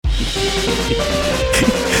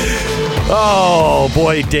Oh,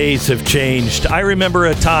 boy, days have changed. I remember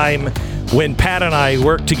a time when Pat and I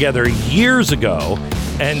worked together years ago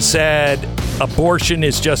and said abortion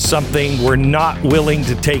is just something we're not willing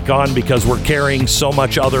to take on because we're carrying so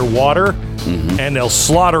much other water, and they'll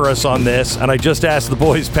slaughter us on this. And I just asked the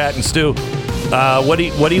boys, Pat and Stu, what do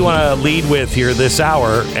you want to lead with here this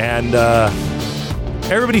hour? And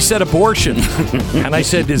everybody said abortion. And I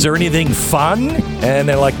said, is there anything fun? And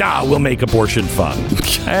they're like, nah, we'll make abortion fun.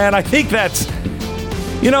 And I think that's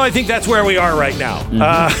where we are right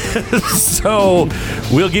now. So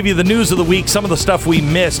we'll give you the news of the week, some of the stuff we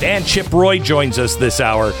missed, and Chip Roy joins us this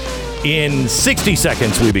hour. In 60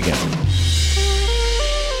 seconds, we begin.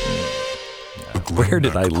 Where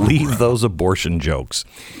did I leave those abortion jokes?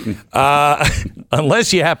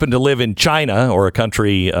 Unless you happen to live in China or a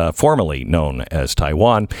country formerly known as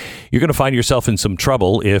Taiwan, you're going to find yourself in some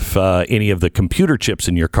trouble if any of the computer chips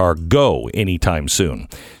in your car go anytime soon,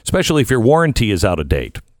 especially if your warranty is out of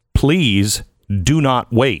date. Please do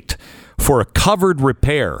not wait. For a covered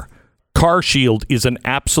repair, CarShield is an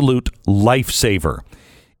absolute lifesaver.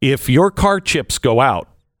 If your car chips go out,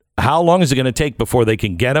 how long is it going to take before they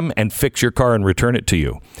can get them and fix your car and return it to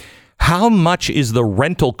you? How much is the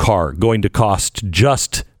rental car going to cost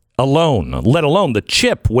just alone, let alone the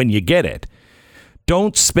chip when you get it?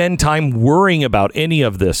 Don't spend time worrying about any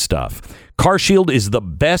of this stuff. CarShield is the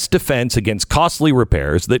best defense against costly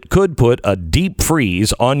repairs that could put a deep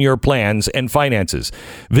freeze on your plans and finances.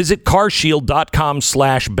 Visit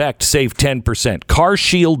carshield.com/Beck to save 10%.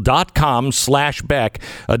 carshield.com/Beck.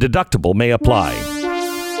 A deductible may apply.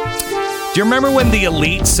 Do you remember when the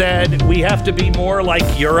elite said we have to be more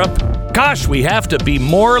like Europe? Gosh, we have to be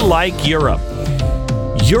more like Europe.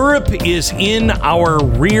 Europe is in our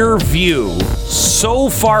rear view, so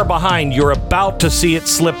far behind you're about to see it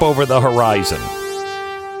slip over the horizon.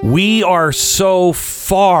 We are so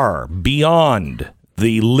far beyond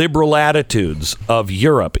the liberal attitudes of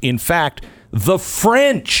Europe. In fact, the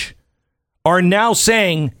French are now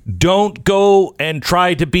saying, don't go and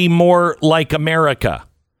try to be more like America.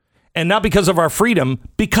 And not because of our freedom,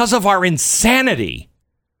 because of our insanity.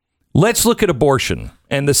 Let's look at abortion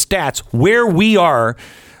and the stats, where we are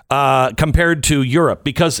compared to Europe,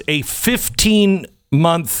 because a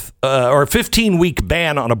 15-month or 15-week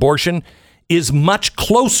ban on abortion is much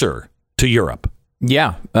closer to Europe.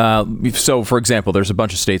 Yeah. So, for example, there's a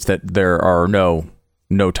bunch of states that there are no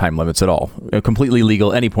time limits at all. Completely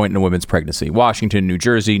legal any point in a woman's pregnancy. Washington, New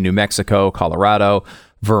Jersey, New Mexico, Colorado,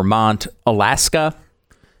 Vermont, Alaska.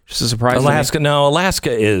 Just a surprise. Alaska, no.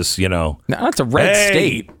 Alaska is, No, it's a red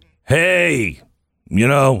state. Hey,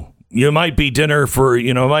 you might be dinner for,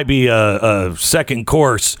 it might be a second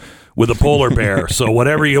course with a polar bear. So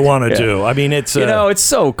whatever you want to do. I mean, it's... it's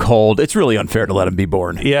so cold. It's really unfair to let him be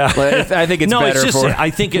born. Yeah. I think it's better I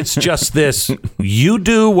think it's just this, you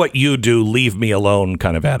do what you do, leave me alone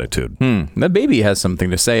kind of attitude. The baby has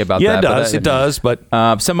something to say about that. Yeah, it does. But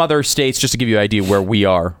some other states, just to give you an idea where we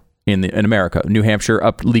are in America: New Hampshire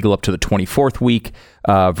legal up to the 24th week,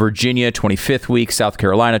 Virginia 25th week, South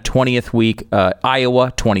Carolina 20th week,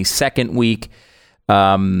 Iowa 22nd week.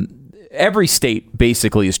 Every state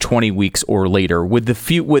basically is 20 weeks or later.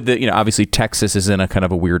 Obviously Texas is in a kind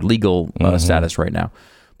of a weird legal status right now.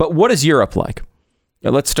 But what is Europe like?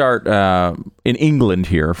 Let's start in England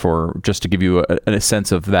here, for just to give you a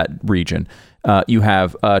sense of that region. You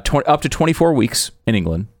have up to 24 weeks in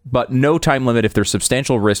England, but no time limit if there's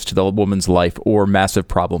substantial risk to the woman's life or massive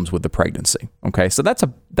problems with the pregnancy. Okay, so that's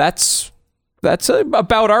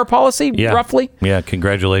about our policy, roughly. Yeah,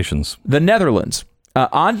 congratulations. The Netherlands,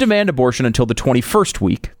 on-demand abortion until the 21st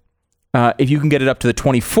week, if you can get it up to the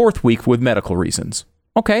 24th week with medical reasons.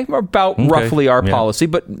 Okay, roughly our policy,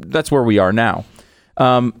 but that's where we are now.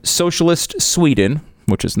 Socialist Sweden,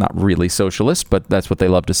 which is not really socialist, but that's what they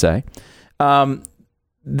love to say,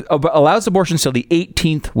 allows abortions till the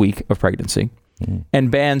 18th week of pregnancy and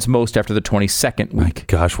bans most after the 22nd week. My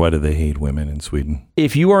gosh, why do they hate women in Sweden?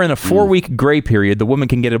 If you are in a 4-week gray period, the woman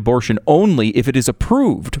can get abortion only if it is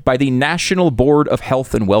approved by the National Board of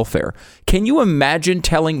Health and Welfare. Can you imagine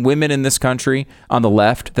telling women in this country on the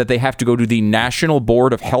left that they have to go to the National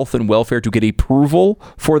Board of Health and Welfare to get approval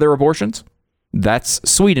for their abortions? That's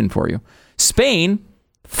Sweden for you. Spain,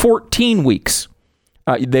 14 weeks.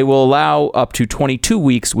 They will allow up to 22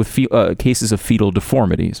 weeks with cases of fetal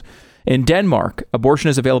deformities. In Denmark, abortion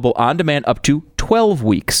is available on demand up to 12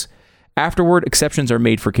 weeks. Afterward, exceptions are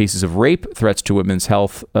made for cases of rape, threats to women's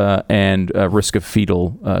health, and risk of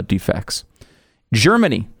fetal defects.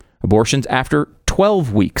 Germany, abortions after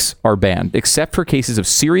 12 weeks are banned, except for cases of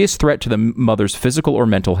serious threat to the mother's physical or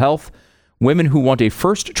mental health, women who want a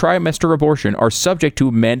first trimester abortion are subject to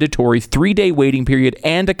a mandatory 3-day waiting period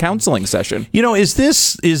and a counseling session.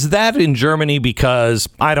 Is that in Germany because,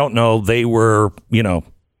 I don't know, they were,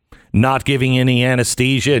 not giving any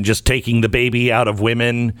anesthesia and just taking the baby out of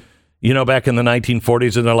women, back in the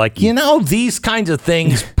 1940s, and they're like, these kinds of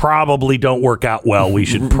things probably don't work out well. We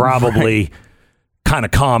should probably kind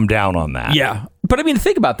of calm down on that. Yeah. But I mean,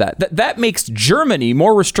 think about that. That makes Germany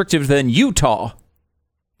more restrictive than Utah.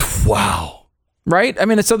 Wow. Right? I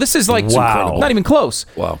mean, so this is like wow. Not even close.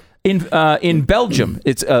 Wow. In Belgium,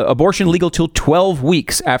 it's abortion legal till 12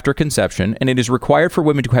 weeks after conception, and it is required for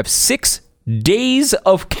women to have 6 days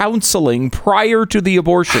of counseling prior to the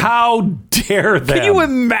abortion. How dare them? Can you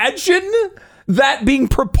imagine that being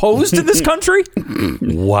proposed in this country?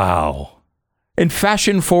 Wow. In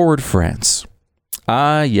fashion-forward France,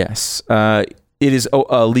 yes, it is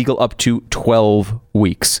legal up to 12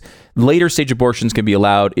 weeks. Later stage abortions can be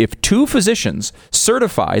allowed if 2 physicians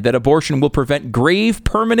certify that abortion will prevent grave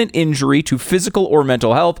permanent injury to physical or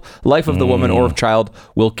mental health, life of the woman or if child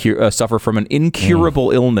will suffer from an incurable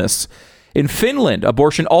illness. In Finland,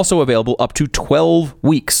 abortion also available up to 12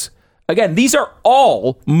 weeks. Again, these are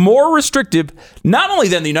all more restrictive, not only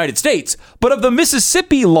than the United States, but of the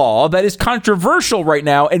Mississippi law that is controversial right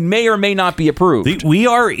now and may or may not be approved. We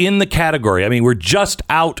are in the category. I mean, we're just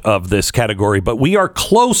out of this category, but we are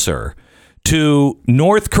closer to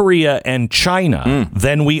North Korea and China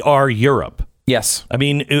than we are Europe. Yes. I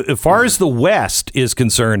mean, as far as the West is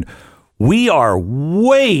concerned, we are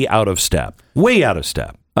way out of step. Way out of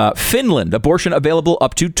step. Finland, abortion available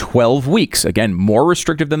up to 12 weeks. Again, more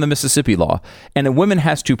restrictive than the Mississippi law. And a woman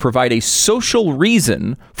has to provide a social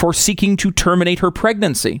reason for seeking to terminate her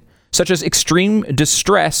pregnancy, such as extreme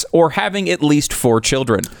distress or having at least 4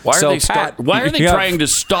 children. Why are they trying to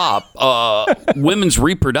stop women's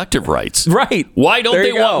reproductive rights? Right. Why don't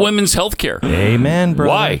they want women's health care? Amen, brother.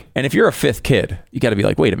 Why? And if you're a 5th kid, you got to be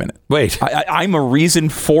like, wait a minute. Wait. I'm a reason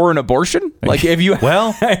for an abortion? Like, if you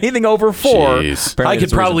have anything over 4, I could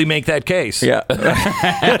probably make that case. Yeah.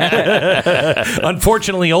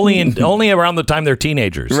 Unfortunately, only around the time they're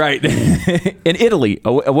teenagers. Right. In Italy,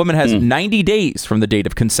 a woman has 90 days from the date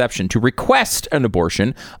of conception to request an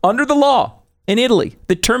abortion. Under the law in Italy,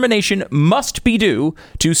 the termination must be due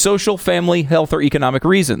to social, family, health, or economic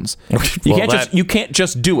reasons. You can't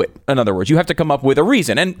just do it. In other words, you have to come up with a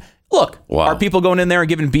reason. And look, are people going in there and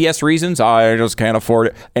giving BS reasons? I just can't afford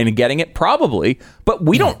it and getting it? Probably, but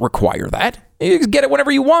we don't require that. You get it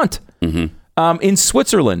whenever you want. In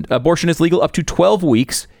Switzerland, abortion is legal up to 12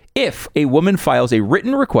 weeks if a woman files a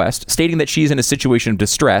written request stating that she's in a situation of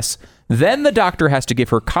distress. Then the doctor has to give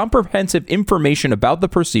her comprehensive information about the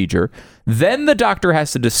procedure. Then the doctor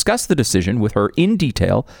has to discuss the decision with her in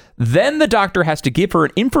detail. Then the doctor has to give her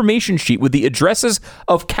an information sheet with the addresses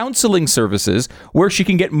of counseling services where she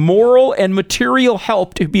can get moral and material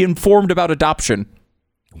help to be informed about adoption.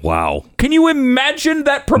 Wow. Can you imagine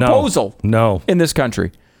that proposal? No. In this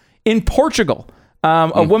country. In Portugal,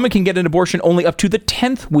 a woman can get an abortion only up to the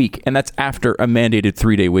 10th week, and that's after a mandated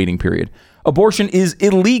 3-day waiting period. Abortion is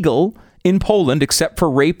illegal in Poland except for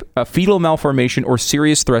rape, fetal malformation, or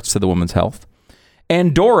serious threats to the woman's health.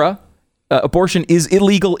 Andorra, abortion is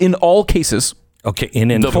illegal in all cases. Okay, in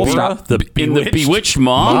Andorra, the bewitched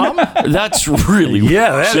mom? That's really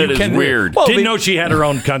that is weird. Well, didn't know she had her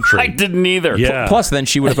own country. I didn't either. Yeah. Plus, then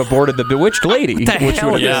she would have aborted the bewitched lady.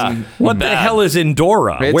 What the hell is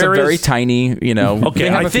Andorra? It's very tiny, Okay,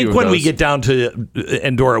 I think when we get down to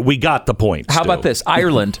Andorra, we got the point. How about this?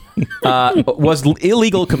 Ireland was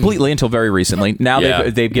illegal completely until very recently. Now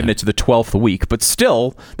they've given it to the 12th week, but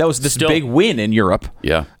still, that was this big win in Europe.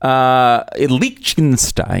 Yeah.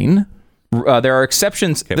 Liechtenstein. There are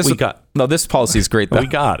exceptions. This policy is great, though. We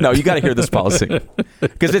got it. No, you got to hear this policy.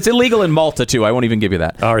 Because it's illegal in Malta, too. I won't even give you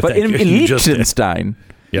that. All right, but in Liechtenstein,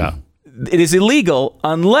 it is illegal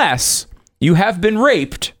unless you have been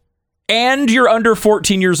raped and you're under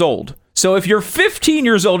 14 years old. So if you're 15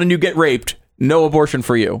 years old and you get raped, no abortion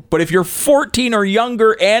for you. But if you're 14 or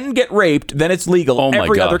younger and get raped, then it's legal.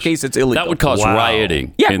 Every other case, it's illegal. That would cause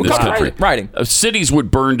rioting in this country. Rioting. Cities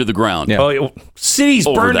would burn to the ground. Yeah. Cities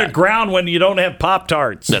burn to the ground when you don't have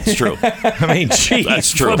Pop-Tarts. That's true. I mean, geez.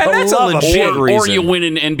 That's true. And that's a legit reason. Or you win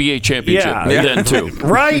an NBA championship then, too.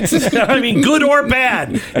 Right? I mean, good or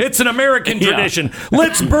bad. It's an American tradition.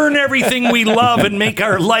 Let's burn everything we love and make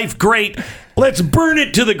our life great. Let's burn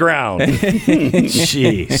it to the ground.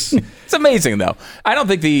 Jeez. It's amazing, though. I don't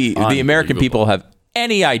think the American people have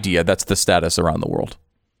any idea that's the status around the world.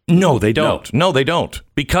 No, they don't. No, they don't.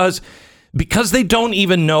 Because they don't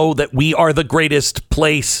even know that we are the greatest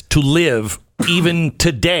place to live even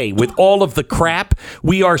today, with all of the crap,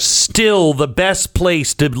 we are still the best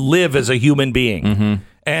place to live as a human being. Mm-hmm.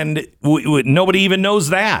 And nobody even knows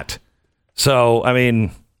that. So, I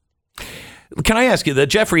mean, can I ask you, the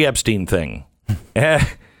Jeffrey Epstein thing?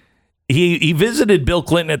 He visited Bill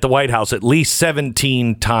Clinton at the White House at least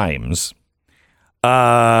 17 times.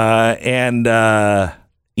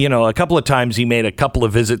 You know, a couple of times he made a couple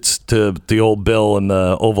of visits to the old Bill in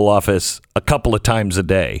the Oval Office a couple of times a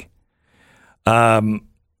day. I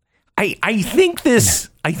think this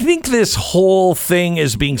whole thing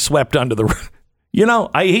is being swept under the rug. You know,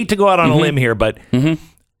 I hate to go out on a limb here, but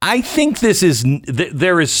I think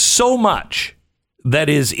there is so much that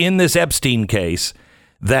is in this Epstein case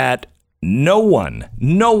that no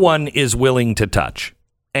one is willing to touch.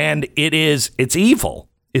 And it's evil.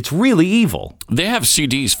 It's really evil. They have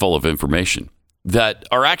CDs full of information that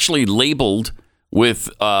are actually labeled with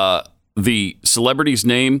the celebrity's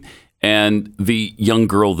name and the young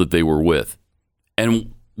girl that they were with.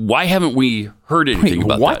 And why haven't we heard anything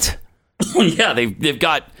about what? that? Yeah, they've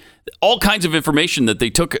got all kinds of information that they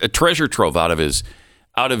took a treasure trove out of his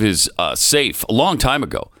safe a long time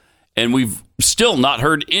ago. And we've still not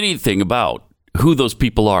heard anything about who those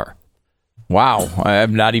people are. Wow, I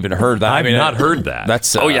have not even heard that. I've not heard that.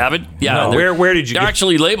 That's you haven't? Yeah. No. Where did you? They're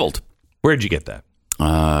actually labeled. Where did you get that?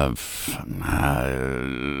 Yeah.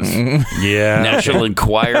 National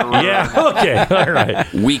Enquirer. Yeah. Okay. All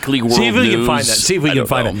right. Weekly World See if we News. can find that. See if we can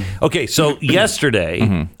find it. Okay. So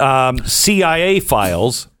yesterday, CIA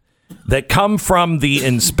files that come from the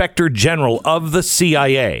Inspector General of the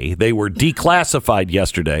CIA. They were declassified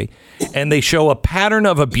yesterday, and they show a pattern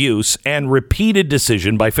of abuse and repeated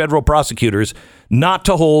decision by federal prosecutors not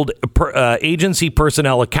to hold agency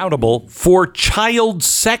personnel accountable for child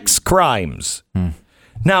sex crimes.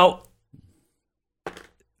 Now,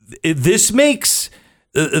 this makes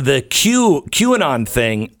the QAnon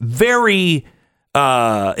thing very...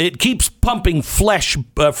 it keeps pumping fresh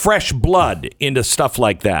blood into stuff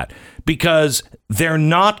like that because they're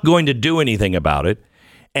not going to do anything about it.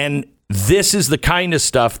 And this is the kind of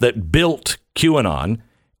stuff that built QAnon.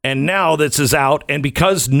 And now this is out. And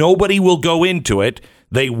because nobody will go into it,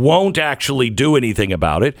 they won't actually do anything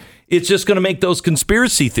about it. It's just going to make those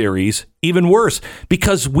conspiracy theories even worse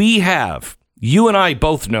because you and I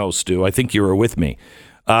both know, Stu, I think you were with me,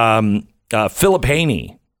 Philip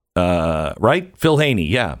Haney. Right? Phil Haney,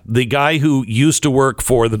 yeah. The guy who used to work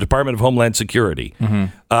for the Department of Homeland Security.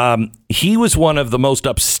 He was one of the most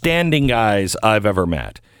upstanding guys I've ever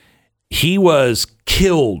met. He was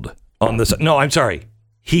killed on this. No, I'm sorry.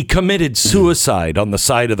 He committed suicide on the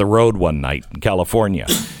side of the road one night in California.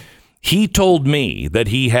 He told me that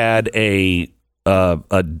he had a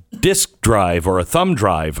disk drive or a thumb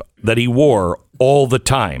drive that he wore all the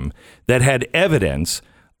time that had evidence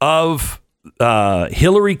of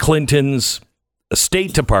Hillary Clinton's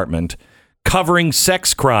State Department covering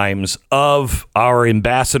sex crimes of our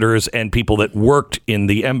ambassadors and people that worked in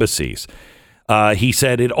the embassies. He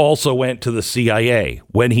said it also went to the CIA.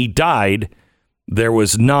 When he died, there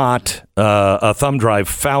was not a thumb drive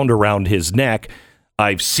found around his neck.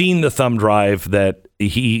 I've seen the thumb drive that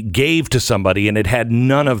he gave to somebody, and it had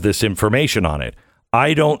none of this information on it.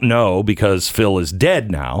 I don't know because Phil is dead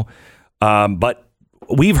now, but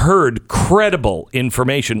we've heard credible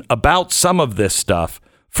information about some of this stuff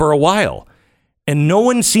for a while, and no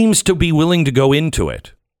one seems to be willing to go into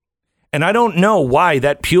it. And I don't know why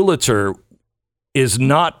that Pulitzer is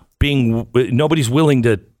nobody's willing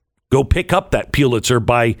to go pick up that Pulitzer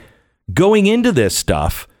by going into this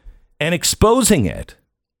stuff and exposing it.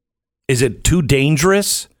 Is it too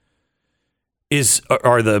dangerous? Is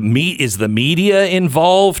the media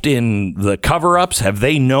involved in the cover-ups? Have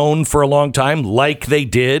they known for a long time, like they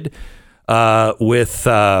did with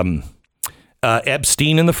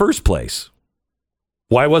Epstein in the first place?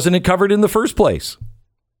 Why wasn't it covered in the first place?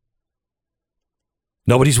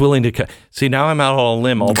 Nobody's willing to see. Now I'm out on a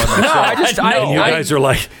limb all by myself. You guys are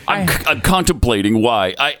like, I'm contemplating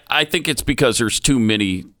why. I think it's because there's too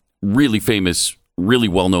many really famous, really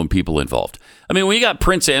well-known people involved. I mean, when you got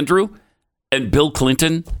Prince Andrew and Bill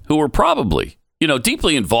Clinton, who were probably,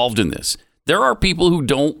 deeply involved in this, there are people who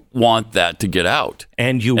don't want that to get out.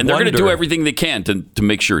 And they're going to do everything they can to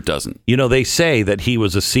make sure it doesn't. They say that he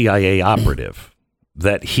was a CIA operative,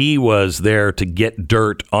 that he was there to get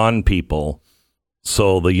dirt on people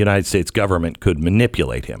so the United States government could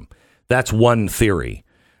manipulate him. That's one theory.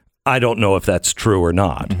 I don't know if that's true or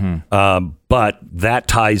not. But that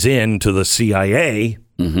ties into the CIA,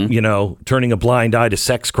 turning a blind eye to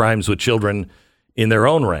sex crimes with children in their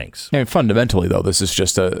own ranks. And fundamentally, though, this is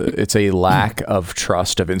just it's a lack of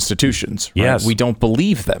trust of institutions. Right? Yes. We don't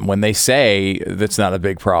believe them when they say that's not a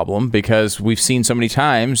big problem because we've seen so many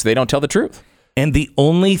times they don't tell the truth. And the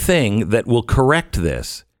only thing that will correct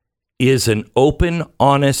this is an open,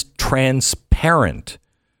 honest, transparent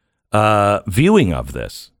viewing of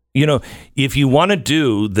this. You know, if you want to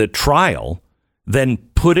do the trial, then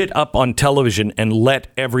put it up on television and let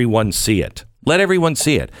everyone see it. Let everyone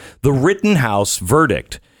see it. The Rittenhouse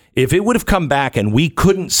verdict, if it would have come back and we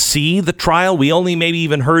couldn't see the trial, we only maybe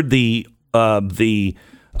even heard the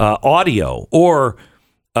audio, or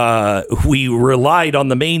we relied on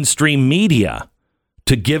the mainstream media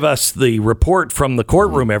to give us the report from the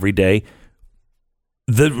courtroom every day,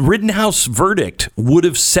 the Rittenhouse verdict would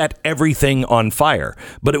have set everything on fire.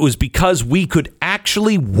 But it was because we could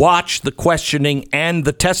actually watch the questioning and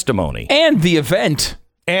the testimony. And the event.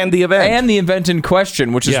 And the event. And the event in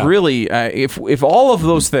question, which is really, if all of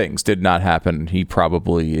those things did not happen, he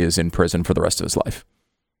probably is in prison for the rest of his life.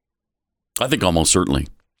 I think almost certainly.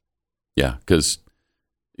 Yeah, because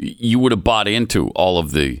you would have bought into all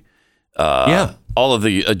of the agenda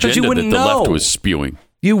that the left was spewing.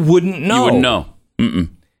 You wouldn't know. You wouldn't know. Mm-mm.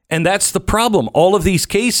 And that's the problem. All of these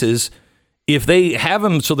cases, if they have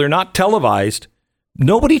them so they're not televised,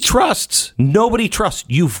 nobody trusts. Nobody trusts.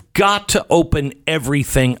 You've got to open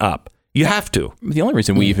everything up. You have to. The only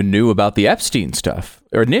reason we even knew about the Epstein stuff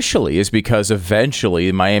initially is because eventually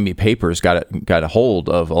the Miami papers got a hold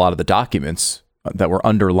of a lot of the documents that were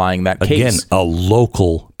underlying that case. Again, a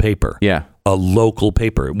local paper. Yeah. A local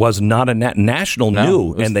paper. It was not a national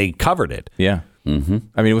news, and they covered it. Yeah. Mm-hmm.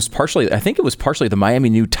 I mean, I think it was partially the Miami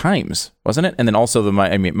New Times, wasn't it? And then also the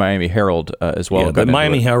Miami Herald as well. Yeah, the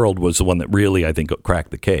Miami Herald was the one that really, I think, cracked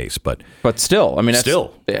the case. But still, I mean,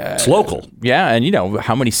 it's local. Yeah, and you know,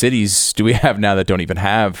 how many cities do we have now that don't even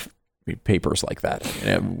have papers like that,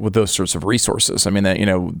 with those sorts of resources? I mean,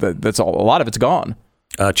 that's all. A lot of it's gone.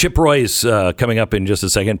 Chip Roy's coming up in just a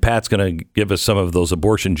second. Pat's going to give us some of those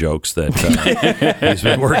abortion jokes that he's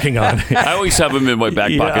been working on. I always have them in my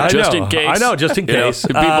back pocket, in case. I know, just in case.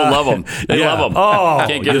 People love them. They love them. Oh,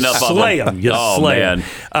 can't get enough of them. You slay them.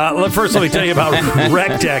 First, let me tell you about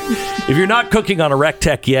RecTech. If you're not cooking on a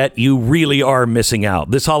RecTech yet, you really are missing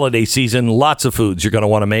out. This holiday season, lots of foods you're going to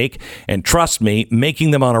want to make. And trust me,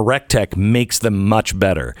 making them on a RecTech makes them much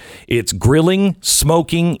better. It's grilling,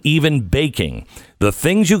 smoking, even baking. The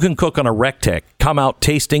things you can cook on a RecTech come out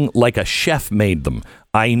tasting like a chef made them.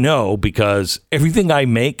 I know, because everything I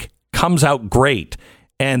make comes out great.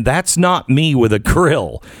 And that's not me with a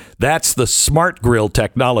grill. That's the smart grill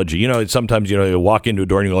technology. You know, sometimes, you walk into a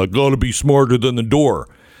door and you're like, gotta be smarter than the door.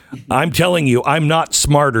 I'm telling you, I'm not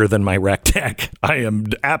smarter than my RecTech. I am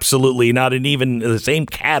absolutely not in even the same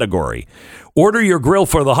category. Order your grill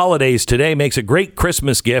for the holidays today. Makes a great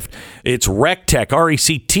Christmas gift. It's RecTech,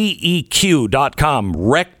 RecTeq.com.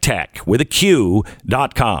 RecTech with a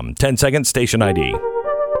Q.com. 10 seconds, station ID.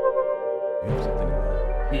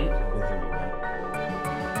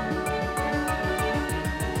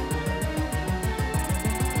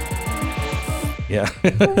 Yeah.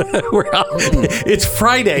 It's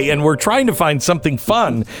Friday and we're trying to find something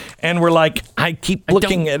fun. And we're like, I keep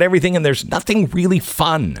looking at everything and there's nothing really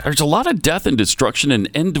fun. There's a lot of death and destruction and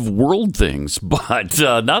end of world things, but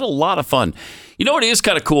not a lot of fun. You know what is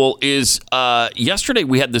kind of cool is yesterday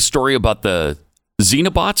we had this story about the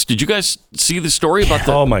Xenobots. Did you guys see the story about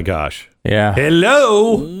the... Oh my gosh. Yeah.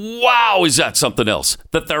 Hello. Wow, is that something else?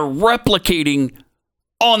 That they're replicating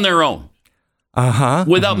on their own.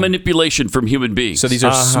 Without manipulation from human beings. So these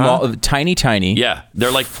are small, tiny. Yeah, they're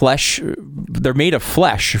like flesh. They're made of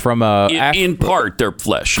flesh from a. In part, they're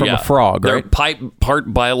flesh from a frog. They're right?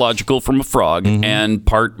 part biological from a frog and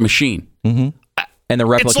part machine. Mm-hmm. And they're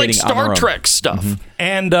replicating. It's like Star Trek stuff. Mm-hmm.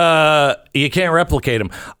 And you can't replicate them.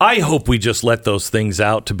 I hope we just let those things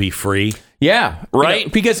out to be free. Yeah, right.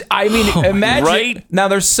 Because I mean, imagine. Right? Now,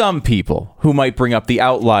 there's some people who might bring up the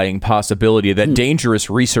outlying possibility that dangerous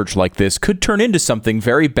research like this could turn into something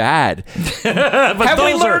very bad. Have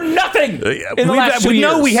we learned nothing in the last 2 years?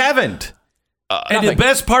 No, we haven't. And the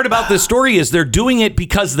best part about this story is they're doing it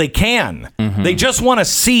because they can. Mm-hmm. They just want to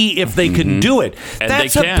see if they can do it. And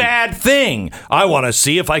that's a bad thing. I want to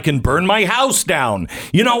see if I can burn my house down.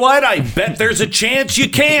 You know what? I bet there's a chance you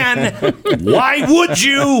can. Why would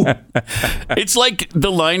you? It's like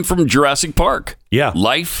the line from Jurassic Park. Yeah.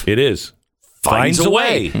 Life it is finds a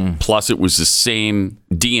way. Plus, it was the same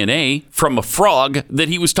DNA from a frog that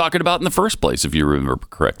he was talking about in the first place, if you remember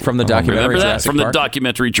correctly. From the documentary Remember that? Jurassic From the Park?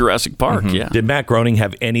 documentary Jurassic Park, yeah. Did Matt Groening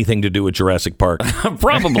have anything to do with Jurassic Park?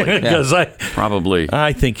 Probably. Because Probably.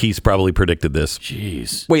 I think he's probably predicted this.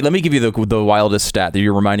 Jeez. Wait, let me give you the wildest stat that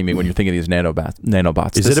you're reminding me when you're thinking of these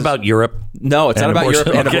nanobots. Is it about Europe? No, it's not about abortion?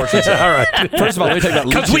 Europe and Okay. abortions. All right. First of all, let me tell you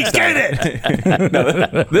about Because we Liechtenstein.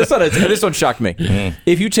 did it. This one shocked me.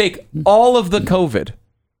 If you take all of the COVID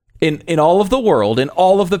in all of the world, in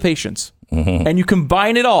all of the patients, and you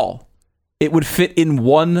combine it all, it would fit in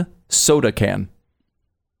one soda can.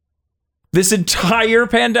 This entire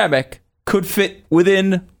pandemic could fit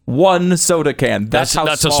within one soda can. That's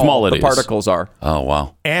how small it the is. particles are. Oh,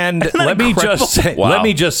 wow. And let me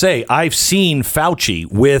just say, I've seen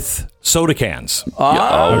Fauci with soda cans. Oh,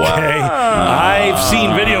 wow. Okay, I've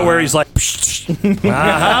seen video where he's like,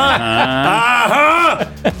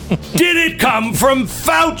 did it come from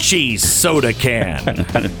Fauci's soda can?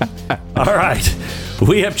 All right.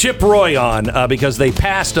 We have Chip Roy on because they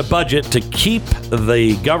passed a budget to keep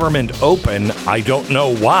the government open. I don't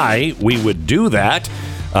know why we would do that.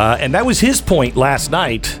 And that was his point last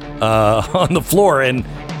night on the floor. And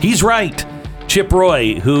he's right. Chip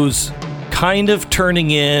Roy, who's kind of turning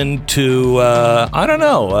into, a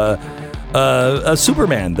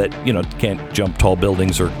Superman that, can't jump tall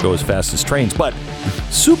buildings or go as fast as trains. But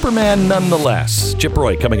Superman nonetheless. Chip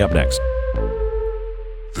Roy coming up next.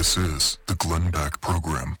 This is the Glenn Beck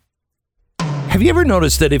Program. Have you ever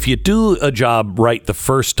noticed that if you do a job right the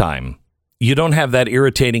first time, you don't have that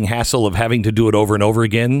irritating hassle of having to do it over and over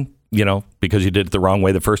again, because you did it the wrong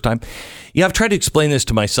way the first time? Yeah, I've tried to explain this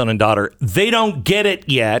to my son and daughter. They don't get it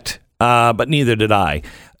yet, but neither did I.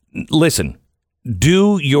 Listen,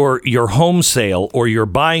 do your home sale or your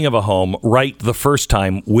buying of a home right the first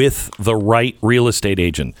time with the right real estate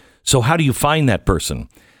agent. So how do you find that person?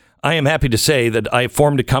 I am happy to say that I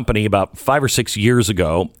formed a company about 5 or 6 years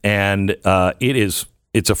ago, and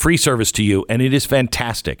it's a free service to you, and it is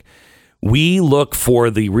fantastic. We look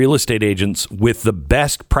for the real estate agents with the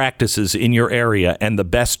best practices in your area and the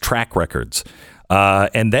best track records.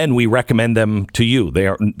 And then we recommend them to you.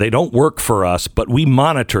 They don't work for us, but we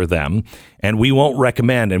monitor them, and we won't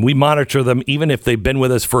recommend. And we monitor them even if they've been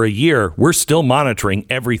with us for a year. We're still monitoring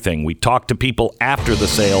everything. We talk to people after the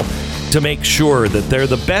sale to make sure that they're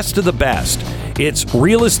the best of the best. It's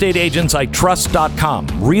realestateagentsitrust.com.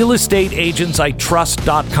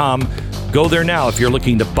 Realestateagentsitrust.com. Go there now if you're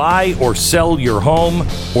looking to buy or sell your home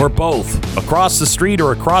or both. Across the street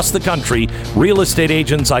or across the country,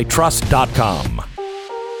 realestateagentsitrust.com.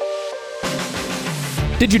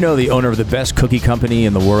 Did you know the owner of the best cookie company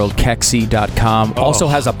in the world, Kexi.com, also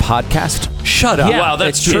has a podcast? Shut up. Yeah, Wow,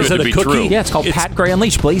 that's it's too true. good to be true. Yeah, it's called Pat Gray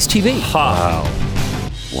Unleashed, Blaze TV. Wow.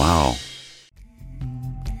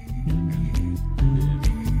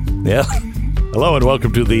 Yeah. Hello and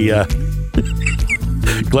welcome to the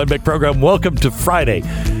Glenn Beck program. Welcome to Friday.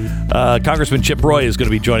 Congressman Chip Roy is going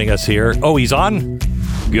to be joining us here. Oh, he's on?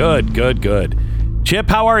 Good. Chip,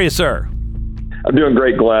 how are you, sir? I'm doing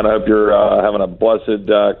great, Glenn. I hope you're having a blessed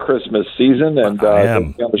Christmas season and I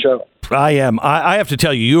am. on the show. I am. I have to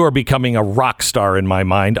tell you, you are becoming a rock star in my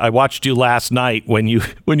mind. I watched you last night when you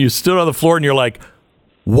stood on the floor and you're like,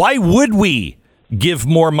 why would we give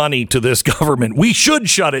more money to this government? We should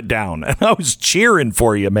shut it down. And I was cheering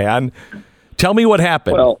for you, man. Tell me what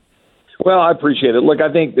happened. Well, I appreciate it. Look,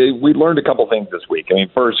 I think we learned a couple things this week. I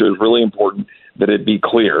mean, first, it was really important that it be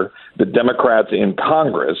clear that Democrats in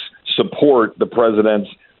Congress support the president's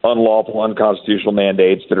unlawful, unconstitutional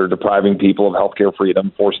mandates that are depriving people of healthcare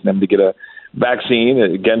freedom, forcing them to get a vaccine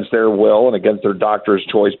against their will and against their doctor's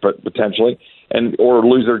choice, but potentially, or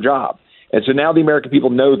lose their job. And so now the American people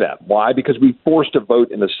know that. Why? Because we forced a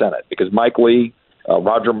vote in the Senate. Because Mike Lee,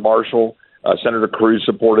 Roger Marshall, Senator Cruz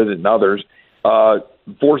supported it, and others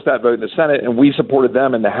forced that vote in the Senate, and we supported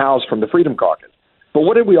them in the House from the Freedom Caucus. But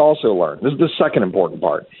what did we also learn? This is the second important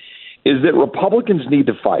part, is that Republicans need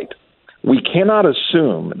to fight. We cannot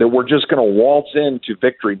assume that we're just going to waltz into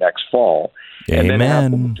victory next fall and then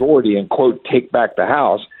have the majority and, quote, take back the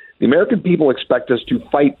House. The American people expect us to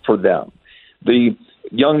fight for them. The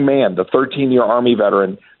young man, the 13-year Army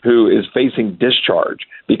veteran who is facing discharge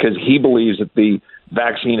because he believes that the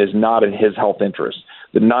vaccine is not in his health interest.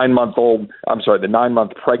 The 9-month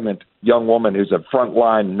pregnant young woman who's a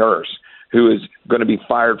frontline nurse who is going to be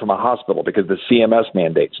fired from a hospital because the CMS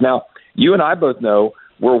mandates. Now, you and I both know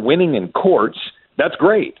we're winning in courts. That's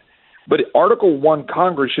great. But Article 1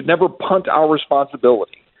 Congress should never punt our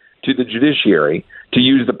responsibility to the judiciary to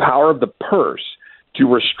use the power of the purse to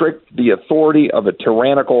restrict the authority of a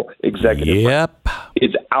tyrannical executive. Yep.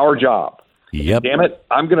 It's our job Yep. Damn it,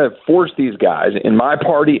 I'm going to force these guys in my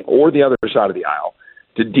party or the other side of the aisle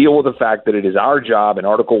to deal with the fact that it is our job in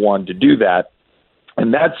Article 1 to do that.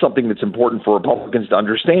 And that's something that's important for Republicans to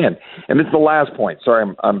understand. And it's the last point. Sorry,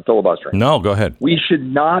 I'm filibustering. No, go ahead. We should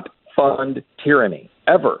not fund tyranny,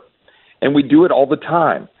 ever. And we do it all the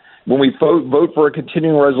time. When we vote for a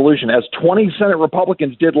continuing resolution, as 20 Senate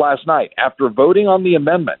Republicans did last night, after voting on the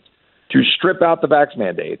amendment to strip out the vax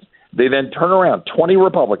mandates, they then turn around. 20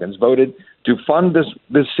 Republicans voted to fund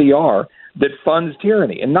this CR that funds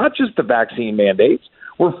tyranny. And not just the vaccine mandates.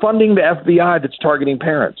 We're funding the FBI that's targeting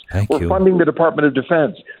parents. We're funding the Department of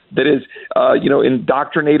Defense that is,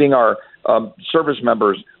 indoctrinating our service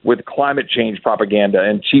members with climate change propaganda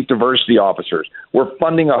and chief diversity officers. We're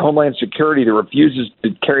funding a Homeland Security that refuses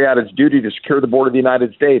to carry out its duty to secure the border of the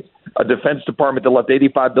United States, a Defense Department that left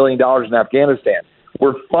 $85 billion in Afghanistan.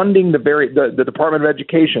 We're funding the Department of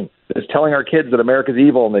Education that's telling our kids that America's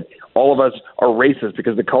evil and that all of us are racist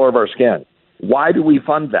because of the color of our skin. Why do we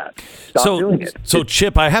fund that? Stop doing it. So,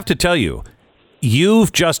 Chip, I have to tell you,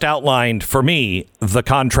 you've just outlined for me the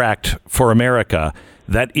contract for America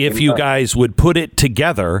that if you guys would put it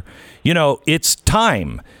together, it's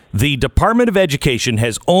time. The Department of Education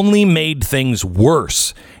has only made things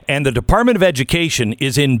worse. And the Department of Education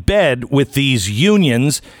is in bed with these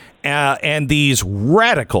unions and these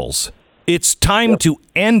radicals. It's time to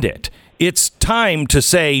end it. It's time to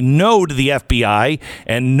say no to the FBI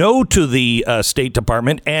and no to the State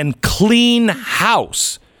Department and clean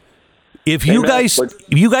house. If you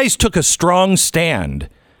guys took a strong stand,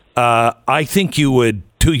 I think you would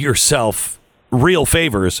do yourself real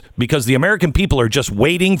favors because the American people are just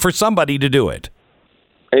waiting for somebody to do it.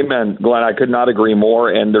 Amen, Glenn. I could not agree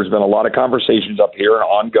more. And there's been a lot of conversations up here and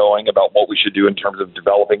ongoing about what we should do in terms of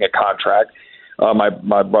developing a contract.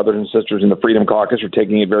 My brothers and sisters in the Freedom Caucus are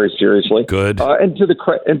taking it very seriously. Good. And to the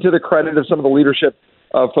credit of some of the leadership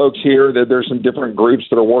folks here, there's some different groups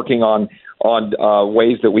that are working on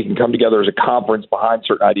ways that we can come together as a conference behind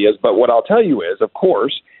certain ideas. But what I'll tell you is, of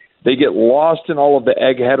course, they get lost in all of the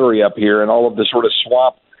eggheadery up here and all of the sort of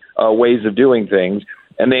swamp ways of doing things,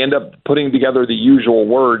 and they end up putting together the usual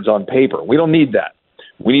words on paper. We don't need that.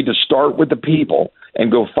 We need to start with the people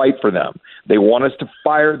and go fight for them. They want us to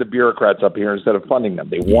fire the bureaucrats up here instead of funding them.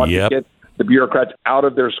 They want to get the bureaucrats out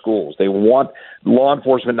of their schools. They want law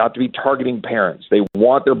enforcement not to be targeting parents. They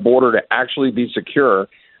want their border to actually be secure,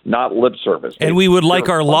 not lip service. And we would like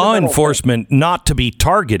our law enforcement not to be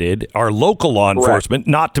targeted, our local law enforcement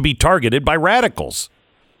not to be targeted by radicals.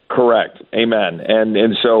 Correct. Amen.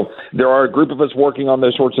 And so there are a group of us working on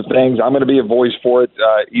those sorts of things. I'm going to be a voice for it,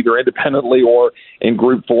 either independently or in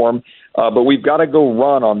group form. But we've got to go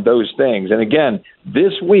run on those things. And again,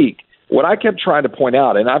 this week, what I kept trying to point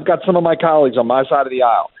out, and I've got some of my colleagues on my side of the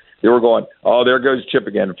aisle, they were going, oh, there goes Chip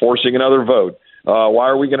again, forcing another vote. Why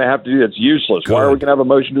are we going to have to do that? It's useless. Good. Why are we going to have a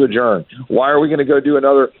motion to adjourn? Why are we going to go do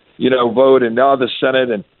another, vote and now the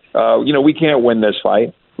Senate and, we can't win this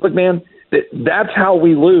fight. Look, man, that's how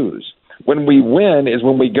we lose. When we win is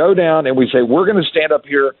when we go down and we say, we're going to stand up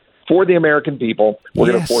here for the American people.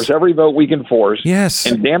 We're going to force every vote we can force. Yes.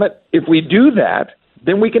 And damn it, if we do that,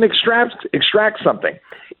 then we can extract something.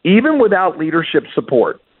 Even without leadership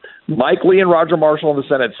support, Mike Lee and Roger Marshall on the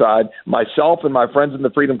Senate side, myself and my friends in the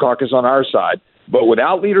Freedom Caucus on our side, but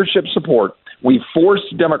without leadership support, we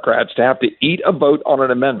forced Democrats to have to eat a vote on an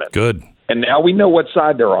amendment. Good. And now we know what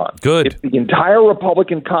side they're on. Good. If the entire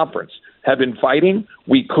Republican conference had been fighting,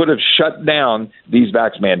 we could have shut down these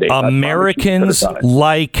vax mandates. Americans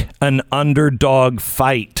like an underdog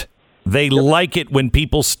fight. They like it when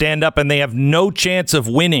people stand up and they have no chance of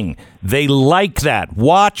winning. They like that.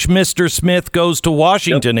 Watch Mr. Smith goes to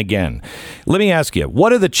Washington again. Let me ask you,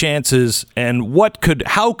 what are the chances and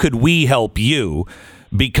how could we help you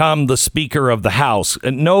become the Speaker of the House?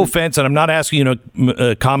 No offense, and I'm not asking you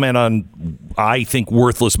to comment on, I think,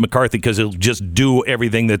 worthless McCarthy, because he'll just do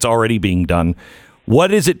everything that's already being done. What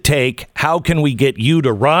does it take? How can we get you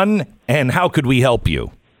to run, and how could we help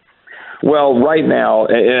you? Well, right now,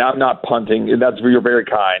 and I'm not punting, and you're very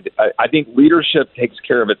kind. I think leadership takes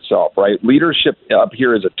care of itself, right? Leadership up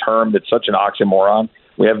here is a term that's such an oxymoron.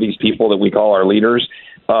 We have these people that we call our leaders.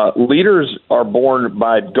 Leaders are born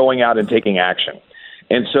by going out and taking action.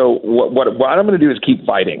 And so what I'm going to do is keep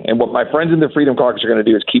fighting. And what my friends in the Freedom Caucus are going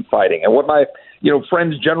to do is keep fighting. And what my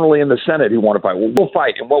friends generally in the Senate who want to fight, we'll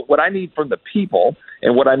fight. And what I need from the people,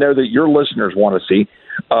 and what I know that your listeners want to see,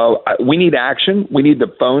 we need action. We need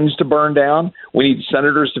the phones to burn down. We need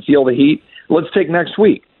senators to feel the heat. Let's take next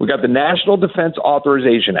week. We got the National Defense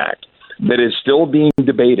Authorization Act that is still being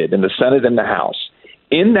debated in the Senate and the House.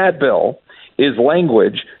 In that bill is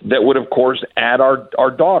language that would, of course, add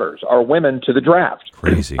our daughters, our women, to the draft.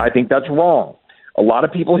 Crazy. I think that's wrong. A lot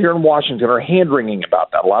of people here in Washington are hand-wringing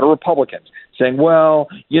about that. A lot of Republicans saying, well,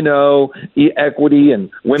 equity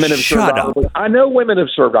and women have served honorably. I know women have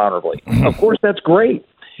served honorably. Of course, that's great.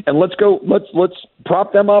 And let's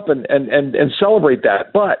prop them up and celebrate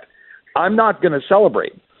that. But I'm not going to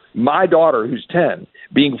celebrate my daughter, who's 10,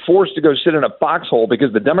 being forced to go sit in a foxhole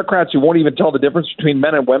because the Democrats who won't even tell the difference between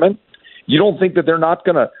men and women, you don't think that they're not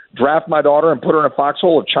going to draft my daughter and put her in a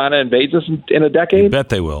foxhole if China invades us in a decade? You bet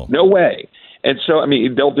they will. No way. And so,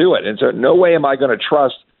 they'll do it. And so no way am I going to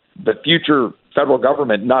trust the future federal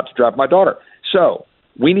government not to draft my daughter. So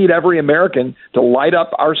we need every American to light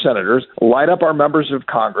up our senators, light up our members of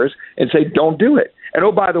Congress, and say, don't do it. And,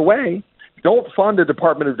 oh, by the way, don't fund the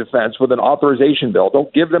Department of Defense with an authorization bill.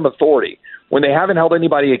 Don't give them authority when they haven't held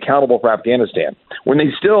anybody accountable for Afghanistan, when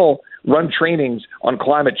they still run trainings on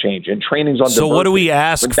climate change and trainings on diversity. So what do we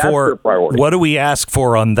ask for? What do we ask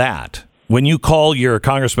for on that? When you call your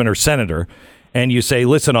congressman or senator and you say,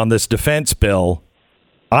 listen, on this defense bill,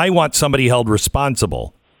 I want somebody held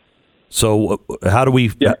responsible. So how do we?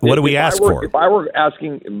 What do we ask for? If I were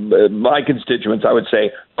asking my constituents, I would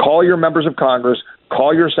say, call your members of Congress,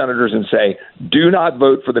 call your senators and say, do not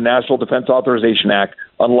vote for the National Defense Authorization Act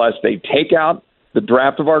unless they take out the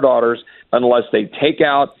draft of our daughters, unless they take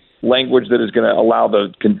out language that is going to allow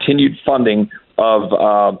the continued funding of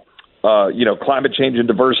climate change and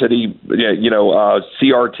diversity,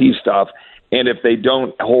 CRT stuff, and if they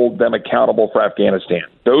don't hold them accountable for Afghanistan.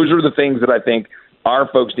 Those are the things that I think our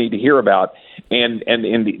folks need to hear about, and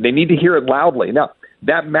they need to hear it loudly. Now,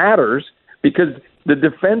 that matters because the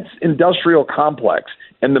defense industrial complex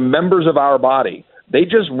and the members of our body, they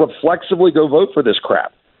just reflexively go vote for this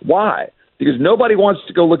crap. Why? Because nobody wants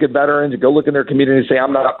to go look at veterans and go look in their community and say,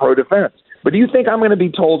 I'm not pro-defense. But do you think I'm going to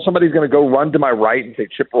be told somebody's going to go run to my right and say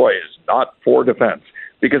Chip Roy is not for defense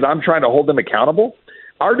because I'm trying to hold them accountable?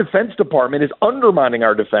 Our Defense Department is undermining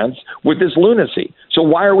our defense with this lunacy. So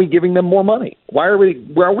why are we giving them more money? Why are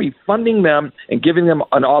we funding them and giving them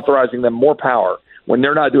and authorizing them more power when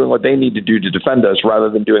they're not doing what they need to do to defend us rather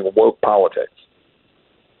than doing woke politics?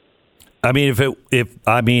 I mean,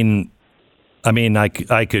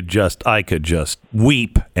 I could just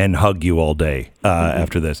weep and hug you all day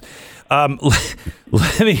after this.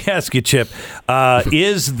 Let me ask you, Chip,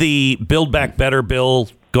 is the Build Back Better bill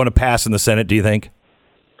going to pass in the Senate, do you think?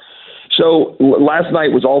 So last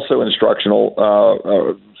night was also instructional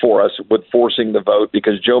for us with forcing the vote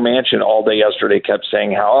because Joe Manchin all day yesterday kept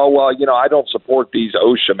saying how, I don't support these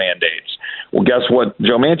OSHA mandates. Well, guess what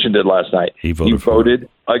Joe Manchin did last night? He voted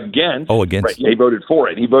against. Oh, against. Right, he voted for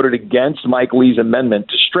it. He voted against Mike Lee's amendment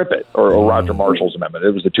to strip it, or Roger Marshall's amendment.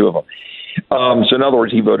 It was the two of them. So in other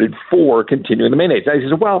words, he voted for continuing the mandates. Now he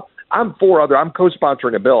says, well, I'm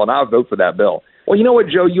co-sponsoring a bill, and I'll vote for that bill. Well, you know what,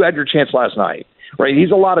 Joe? You had your chance last night, right?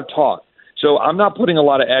 He's a lot of talk. So I'm not putting a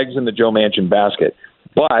lot of eggs in the Joe Manchin basket,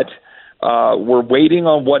 but we're waiting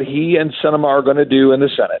on what he and Sinema are going to do in the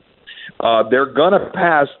Senate. They're going to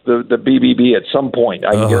pass the BBB at some point,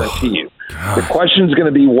 I can guarantee you. God. The question is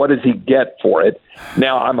going to be, what does he get for it?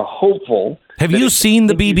 Now, I'm hopeful. Have you seen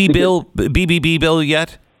the BBB bill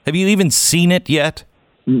yet? Have you even seen it yet?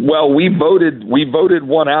 Well, we voted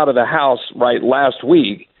one out of the House last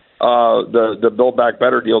week. The Build Back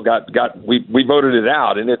Better deal we voted it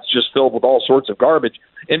out, and it's just filled with all sorts of garbage.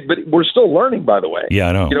 But we're still learning, by the way. Yeah,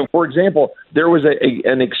 I know. For example, there was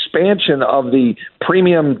an expansion of the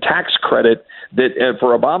premium tax credit that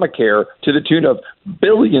for Obamacare to the tune of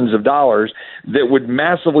billions of dollars that would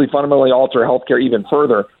massively fundamentally alter healthcare even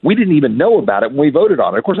further. We didn't even know about it when we voted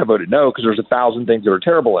on it. Of course, I voted no because there's 1,000 things that are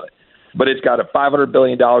terrible in it. But it's got a $500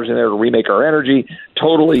 billion in there to remake our energy,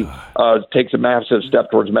 totally takes a massive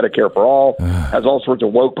step towards Medicare for all, has all sorts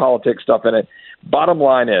of woke politics stuff in it. Bottom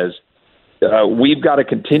line is we've got to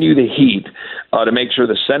continue the heat to make sure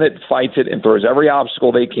the Senate fights it and throws every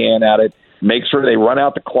obstacle they can at it, make sure they run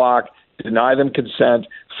out the clock, deny them consent,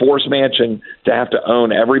 force Manchin to have to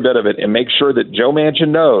own every bit of it, and make sure that Joe Manchin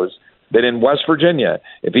knows that in West Virginia,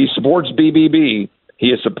 if he supports BBB, he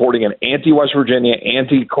is supporting an anti-West Virginia,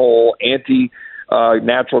 anti-coal,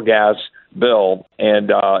 anti-natural gas bill,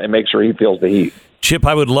 and make sure he feels the heat. Chip,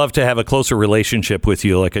 I would love to have a closer relationship with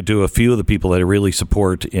you, like I do a few of the people that I really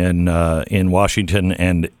support in Washington,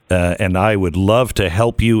 and I would love to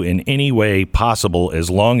help you in any way possible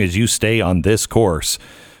as long as you stay on this course.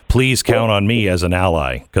 Please count on me as an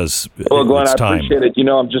ally because Glenn, it's time. I appreciate it.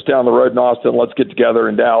 I'm just down the road in Austin. Let's get together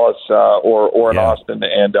in Dallas or in Austin,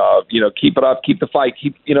 and keep it up, keep the fight,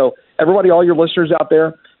 keep everybody, all your listeners out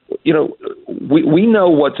there. We know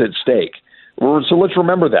what's at stake. So let's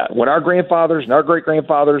remember that. When our grandfathers and our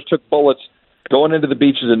great-grandfathers took bullets going into the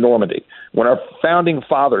beaches in Normandy, when our founding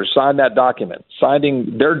fathers signed that document,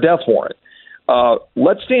 signing their death warrant,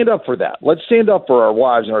 let's stand up for that. Let's stand up for our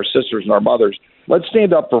wives and our sisters and our mothers. Let's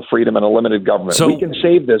stand up for freedom and a limited government. So, we can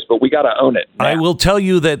save this, but we got to own it now. I will tell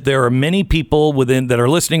you that there are many people that are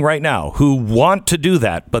listening right now who want to do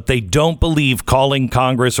that, but they don't believe calling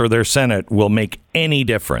Congress or their Senate will make any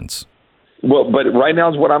difference. Well, but right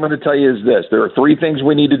now is what I'm going to tell you is this. There are three things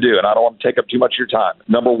we need to do, and I don't want to take up too much of your time.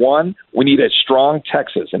 Number one, we need a strong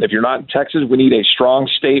Texas. And if you're not in Texas, we need a strong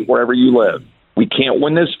state wherever you live. We can't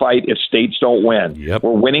win this fight if states don't win. Yep.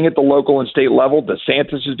 We're winning at the local and state level.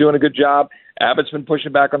 DeSantis is doing a good job. Abbott's been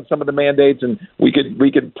pushing back on some of the mandates, and we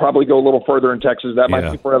could probably go a little further in Texas. That might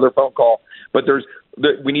be for another phone call. But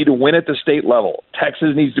we need to win at the state level.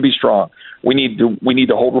 Texas needs to be strong. We need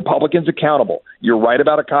to hold Republicans accountable. You're right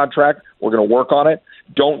about a contract. We're going to work on it.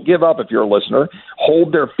 Don't give up if you're a listener.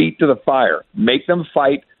 Hold their feet to the fire. Make them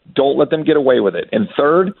fight. Don't let them get away with it. And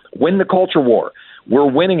third, win the culture war. We're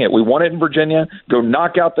winning it. We won it in Virginia. Go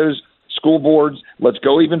knock out those school boards. Let's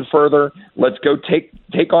go even further. Let's go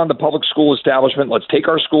take on the public school establishment. Let's take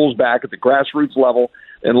our schools back at the grassroots level,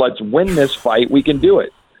 and let's win this fight. We can do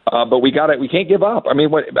it. But we can't give up. I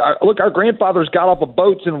mean, look, our grandfathers got off of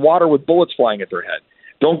boats in water with bullets flying at their head.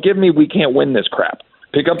 Don't give me we can't win this crap.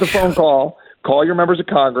 Pick up the phone call your members of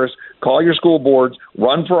Congress, call your school boards,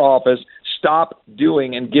 run for office, stop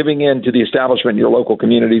doing and giving in to the establishment in your local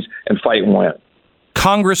communities, and fight and win.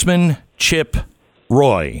 Congressman Chip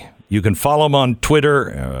Roy. You can follow him on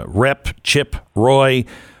Twitter, Rep Chip Roy,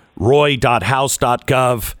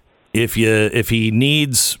 roy.house.gov. If he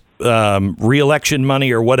needs re-election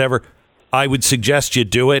money or whatever, I would suggest you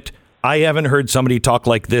do it. I haven't heard somebody talk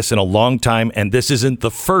like this in a long time, and this isn't the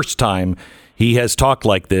first time he has talked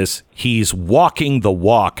like this. He's walking the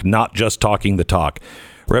walk, not just talking the talk.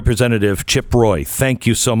 Representative Chip Roy, thank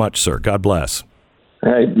you so much, sir. God bless.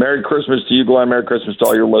 Hey, Merry Christmas to you, Glenn. Merry Christmas to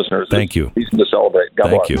all your listeners. Thank you. Reason to celebrate. God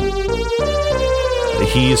Thank bless. you.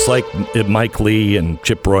 He's like Mike Lee and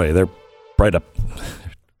Chip Roy. They're right up.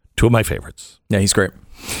 Two of my favorites. Yeah, he's great.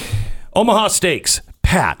 Omaha Steaks.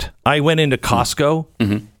 Pat, I went into Costco.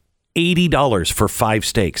 $80 for 5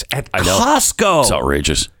 steaks at Costco. It's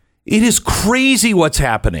outrageous. It is crazy what's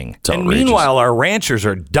happening. And outrageous. meanwhile, our ranchers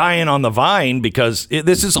are dying on the vine because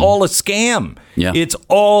this is all a scam. Yeah. It's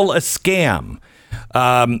all a scam.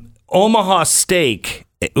 Omaha Steak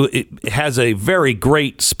it has a very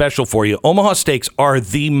great special for you. Omaha Steaks are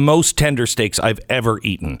the most tender steaks I've ever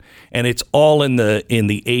eaten, and it's all in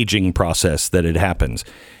the aging process that it happens.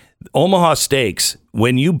 Omaha Steaks,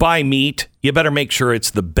 when you buy meat, you better make sure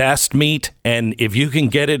it's the best meat, and if you can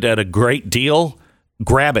get it at a great deal,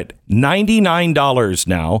 grab it. $99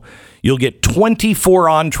 now. You'll get 24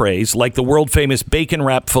 entrees like the world-famous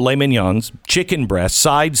bacon-wrapped filet mignons, chicken breasts,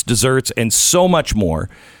 sides, desserts, and so much more.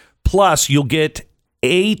 Plus, you'll get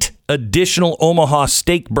 8 additional Omaha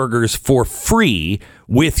Steak burgers for free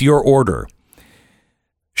with your order.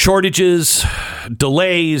 Shortages,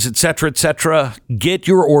 delays, etc. Get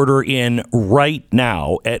your order in right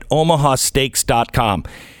now at omahasteaks.com.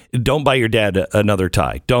 Don't buy your dad another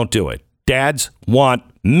tie. Don't do it. Dads want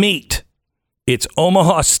meat. It's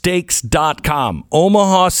omahasteaks.com.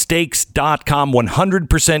 omahasteaks.com,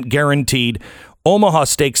 100% guaranteed.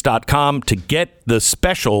 omahasteaks.com. To get the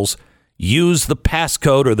specials, use the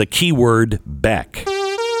passcode or the keyword Beck.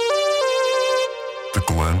 The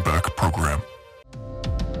Glenn Beck Program.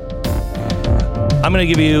 I'm going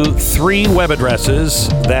to give you 3 web addresses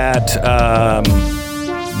that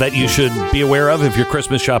you should be aware of if you're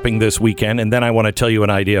Christmas shopping this weekend, and then I want to tell you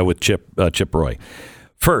an idea with Chip Roy.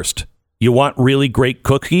 First, you want really great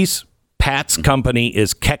cookies? Pat's company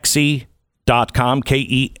is Kexi.com,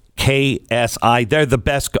 Keksi. They're the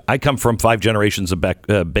best. I come from 5 generations of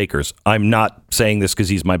bakers. I'm not saying this because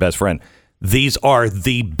he's my best friend. These are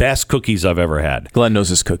the best cookies I've ever had. Glenn knows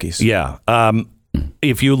his cookies. Yeah.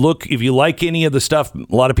 If you like any of the stuff, a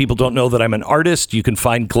lot of people don't know that I'm an artist. You can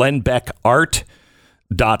find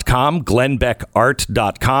glennbeckart.com,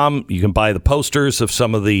 glennbeckart.com. You can buy the posters of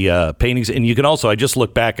some of the paintings. And you can also, I just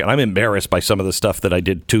look back and I'm embarrassed by some of the stuff that I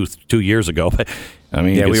did two years ago. But I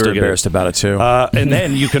mean, yeah, we were embarrassed about it too. And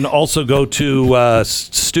then you can also go to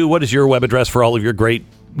Stu. What is your web address for all of your great,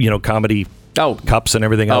 comedy cups and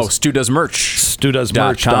everything else? Stu does merch.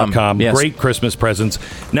 StuDoesMerch.com. Yes. Great Christmas presents.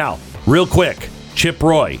 Now, real quick, Chip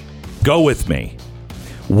Roy, go with me.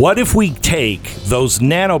 What if we take those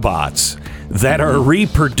nanobots that are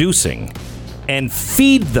reproducing and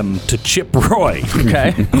feed them to Chip Roy?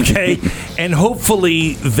 Okay? And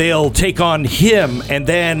hopefully they'll take on him, and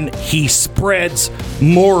then he spreads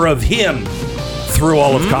more of him through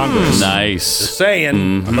all of Congress. Nice. Just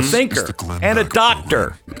saying, I'm a thinker It's the Glenn and a Beck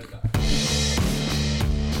doctor.